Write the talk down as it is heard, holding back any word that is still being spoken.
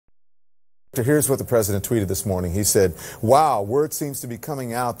Here's what the president tweeted this morning. He said, wow, word seems to be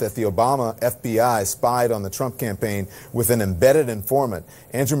coming out that the Obama FBI spied on the Trump campaign with an embedded informant.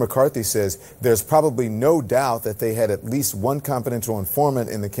 Andrew McCarthy says there's probably no doubt that they had at least one confidential informant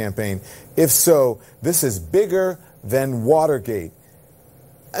in the campaign. If so, this is bigger than Watergate.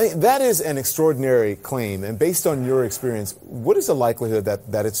 I mean, that is an extraordinary claim. And based on your experience, what is the likelihood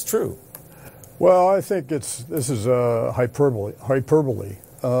that it's true? Well, I think this is hyperbole.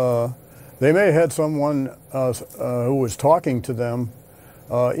 They may have had someone who was talking to them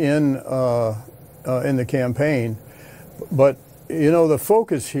in the campaign, but you know the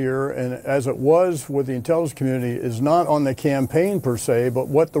focus here, and as it was with the intelligence community, is not on the campaign per se, but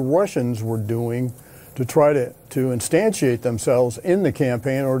what the Russians were doing to try to instantiate themselves in the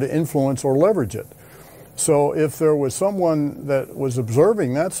campaign or to influence or leverage it. So if there was someone that was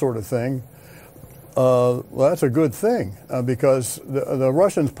observing that sort of thing, well, that's a good thing because the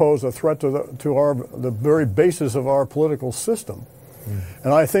Russians pose a threat to the very basis of our political system.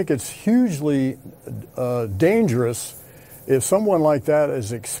 And I think it's hugely dangerous if someone like that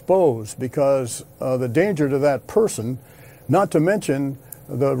is exposed, because the danger to that person, not to mention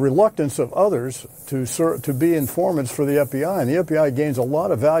the reluctance of others to be informants for the FBI. And the FBI gains a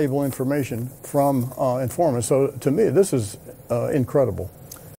lot of valuable information from informants. So to me, this is incredible.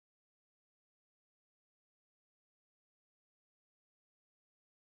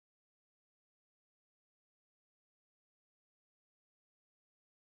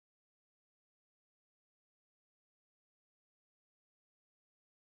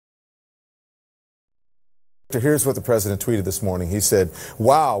 Here's what the president tweeted this morning. He said,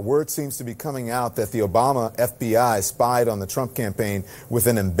 wow, word seems to be coming out that the Obama FBI spied on the Trump campaign with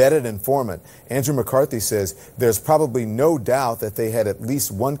an embedded informant. Andrew McCarthy says there's probably no doubt that they had at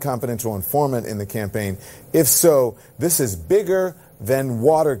least one confidential informant in the campaign. If so, this is bigger than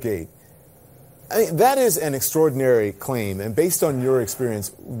Watergate. I mean, that is an extraordinary claim. And based on your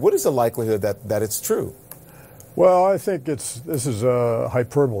experience, what is the likelihood that it's true? Well, I think this is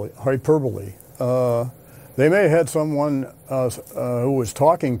hyperbole. They may have had someone who was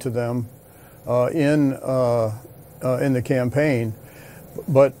talking to them in the campaign,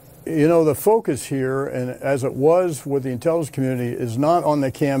 but you know the focus here, and as it was with the intelligence community, is not on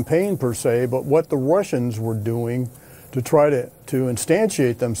the campaign per se, but what the Russians were doing to try to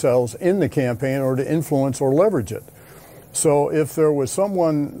instantiate themselves in the campaign or to influence or leverage it. So if there was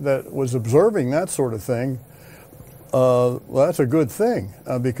someone that was observing that sort of thing, well, that's a good thing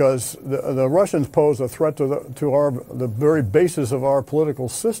because the Russians pose a threat to the very basis of our political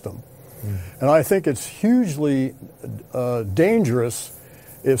system. And I think it's hugely dangerous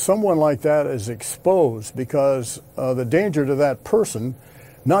if someone like that is exposed, because the danger to that person,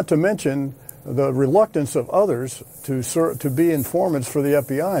 not to mention the reluctance of others to be informants for the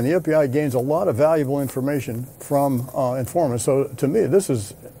FBI. And the FBI gains a lot of valuable information from informants. So to me, this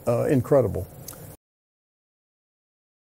is incredible.